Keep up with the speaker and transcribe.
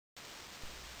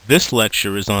This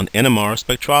lecture is on NMR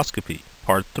Spectroscopy,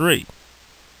 Part 3.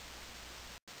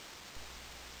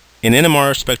 In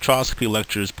NMR Spectroscopy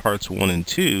lectures Parts 1 and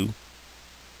 2,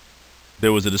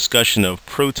 there was a discussion of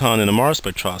proton NMR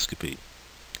spectroscopy.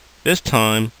 This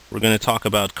time, we're going to talk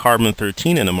about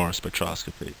carbon-13 NMR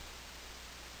spectroscopy.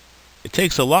 It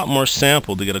takes a lot more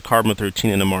sample to get a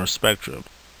carbon-13 NMR spectrum.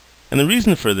 And the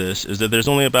reason for this is that there's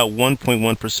only about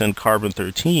 1.1%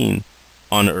 carbon-13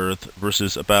 on Earth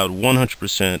versus about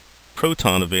 100%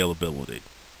 proton availability.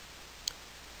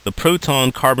 The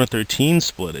proton carbon-13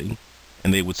 splitting,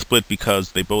 and they would split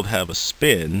because they both have a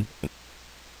spin,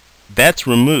 that's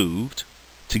removed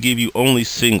to give you only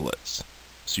singlets.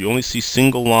 So you only see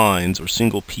single lines or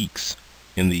single peaks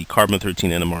in the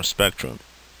carbon-13 NMR spectrum.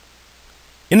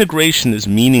 Integration is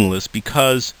meaningless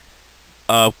because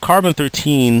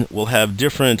carbon-13 will have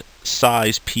different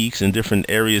size peaks and different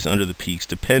areas under the peaks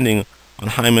depending on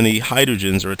how many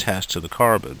hydrogens are attached to the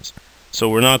carbons. So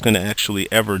we're not going to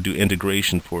actually ever do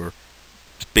integration for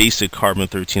basic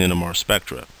carbon-13 NMR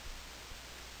spectra.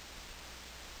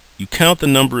 You count the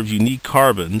number of unique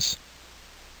carbons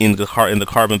in the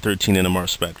carbon-13 NMR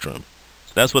spectrum.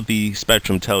 So that's what the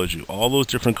spectrum tells you. All those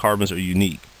different carbons are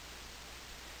unique.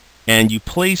 And you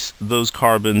place those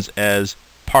carbons as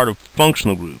part of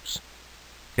functional groups.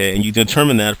 Okay, and you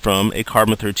determine that from a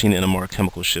carbon-13 NMR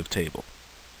chemical shift table.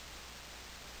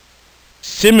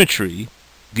 Symmetry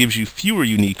gives you fewer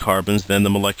unique carbons than the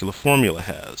molecular formula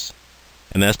has.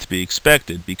 And that's to be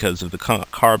expected because if the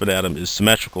carbon atom is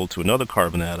symmetrical to another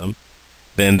carbon atom,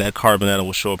 then that carbon atom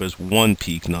will show up as one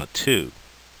peak, not two.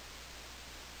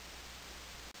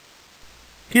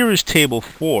 Here is Table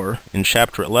 4 in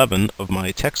Chapter 11 of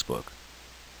my textbook.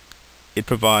 It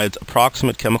provides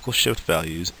approximate chemical shift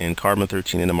values in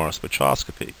carbon-13 NMR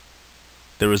spectroscopy.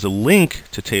 There is a link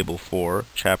to Table 4,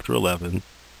 Chapter 11,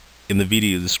 in the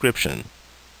video description.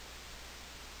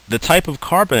 The type of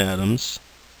carbon atoms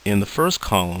in the first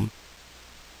column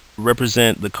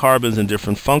represent the carbons in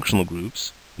different functional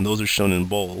groups, and those are shown in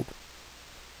bold,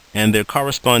 and their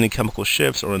corresponding chemical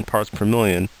shifts are in parts per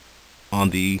million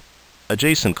on the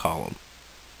adjacent column.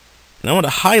 And I want to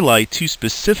highlight two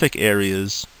specific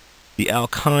areas, the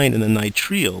alkyne and the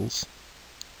nitriles,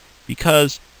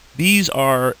 because these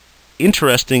are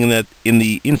interesting in that in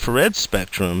the infrared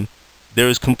spectrum there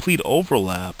is complete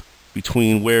overlap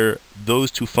between where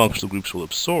those two functional groups will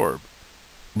absorb.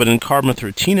 But in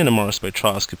carbon-13 NMR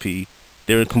spectroscopy,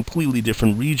 they're in completely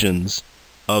different regions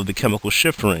of the chemical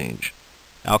shift range.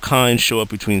 Alkynes show up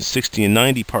between 60 and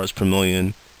 90 parts per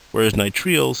million, whereas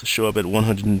nitriles show up at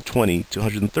 120 to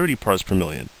 130 parts per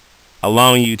million,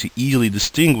 allowing you to easily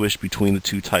distinguish between the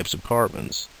two types of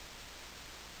carbons.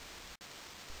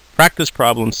 Practice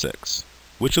problem 6.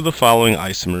 Which of the following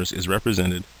isomers is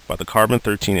represented by the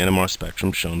carbon-13 NMR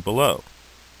spectrum shown below?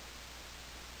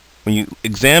 When you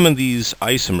examine these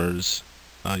isomers,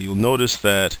 you'll notice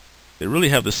that they really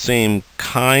have the same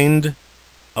kind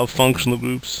of functional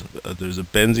groups. There's a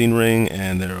benzene ring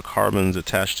and there are carbons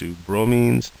attached to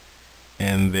bromines,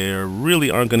 and there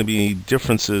really aren't going to be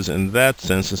differences in that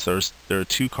sense since there are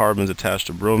two carbons attached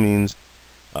to bromines.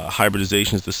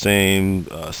 Hybridization is the same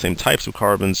types of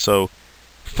carbons, so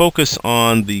focus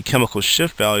on the chemical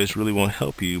shift values really won't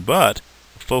help you, but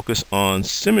focus on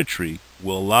symmetry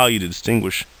will allow you to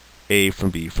distinguish A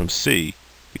from B from C,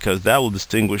 because that will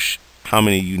distinguish how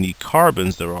many unique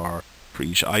carbons there are for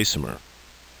each isomer.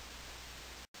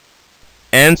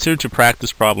 Answer to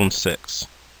practice problem 6.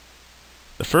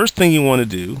 The first thing you want to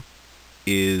do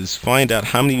is find out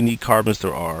how many unique carbons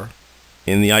there are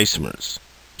in the isomers.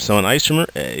 So in isomer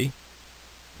A,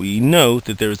 we note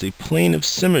that there is a plane of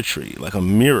symmetry, like a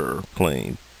mirror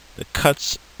plane, that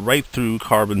cuts right through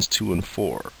carbons 2 and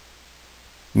 4,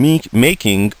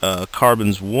 making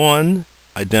carbons 1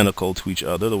 identical to each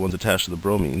other, the ones attached to the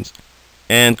bromines,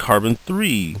 and carbon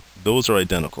 3, those are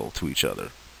identical to each other.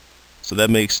 So that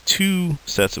makes two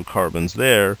sets of carbons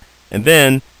there, and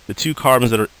then the two carbons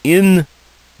that are in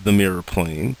the mirror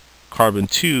plane, carbon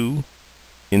 2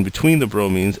 in between the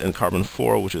bromines and carbon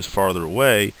 4, which is farther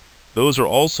away, those are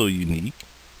also unique.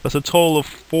 That's a total of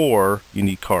 4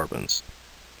 unique carbons.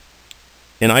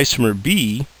 In isomer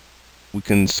B, we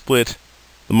can split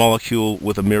the molecule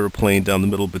with a mirror plane down the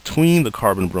middle between the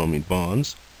carbon-bromine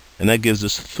bonds, and that gives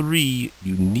us 3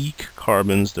 unique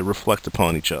carbons that reflect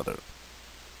upon each other.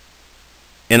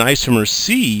 In isomer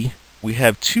C, we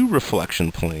have 2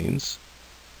 reflection planes,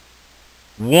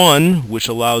 one which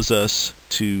allows us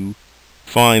to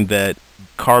find that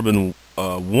carbon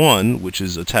 1, which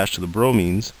is attached to the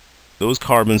bromines, those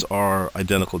carbons are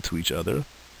identical to each other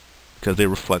because they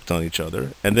reflect on each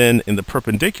other. And then in the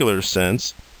perpendicular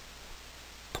sense,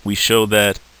 we show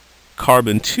that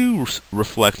carbon-2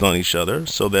 reflect on each other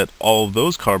so that all of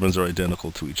those carbons are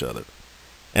identical to each other.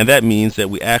 And that means that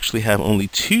we actually have only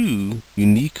 2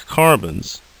 unique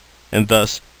carbons, and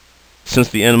thus, since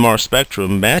the NMR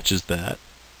spectrum matches that,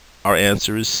 our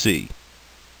answer is C.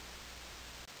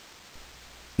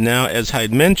 Now, as I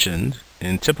had mentioned,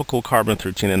 in typical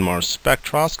carbon-13 NMR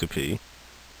spectroscopy,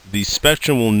 the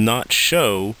spectrum will not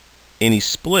show any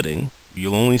splitting.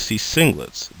 You'll only see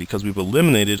singlets because we've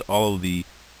eliminated all of the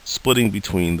splitting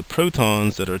between the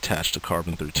protons that are attached to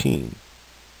carbon-13.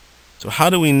 So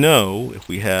how do we know if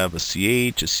we have a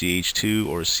CH, a CH2,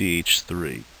 or a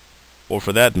CH3? Or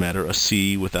for that matter, a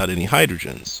C without any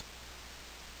hydrogens?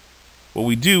 What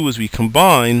we do is we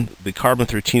combine the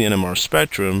carbon-13 NMR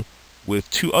spectrum with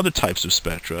 2 other types of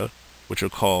spectra, which are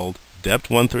called depth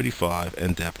 135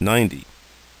 and depth 90.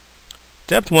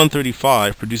 Depth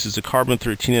 135 produces a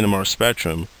carbon-13 NMR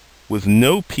spectrum with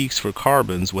no peaks for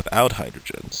carbons without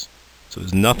hydrogens. So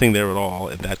there's nothing there at all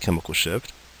in that chemical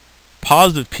shift.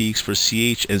 Positive peaks for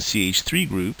CH and CH3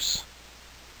 groups,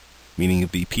 meaning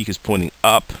the peak is pointing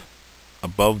up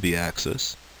above the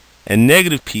axis, and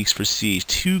negative peaks for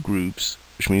CH2 groups,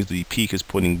 which means the peak is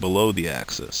pointing below the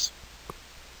axis.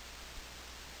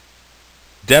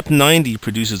 Depth 90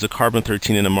 produces a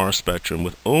carbon-13 NMR spectrum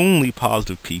with only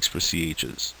positive peaks for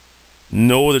CHs.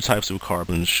 No other types of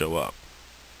carbons show up.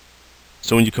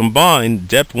 So when you combine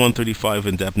depth 135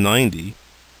 and depth 90,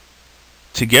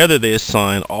 together they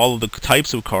assign all of the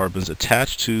types of carbons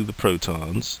attached to the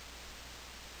protons,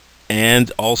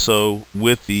 and also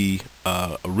with the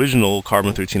original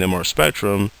carbon-13 NMR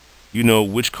spectrum, you know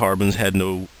which carbons had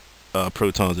no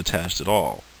protons attached at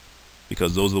all,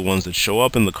 because those are the ones that show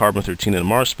up in the carbon-13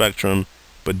 NMR spectrum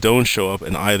but don't show up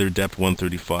in either depth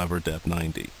 135 or depth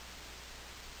 90.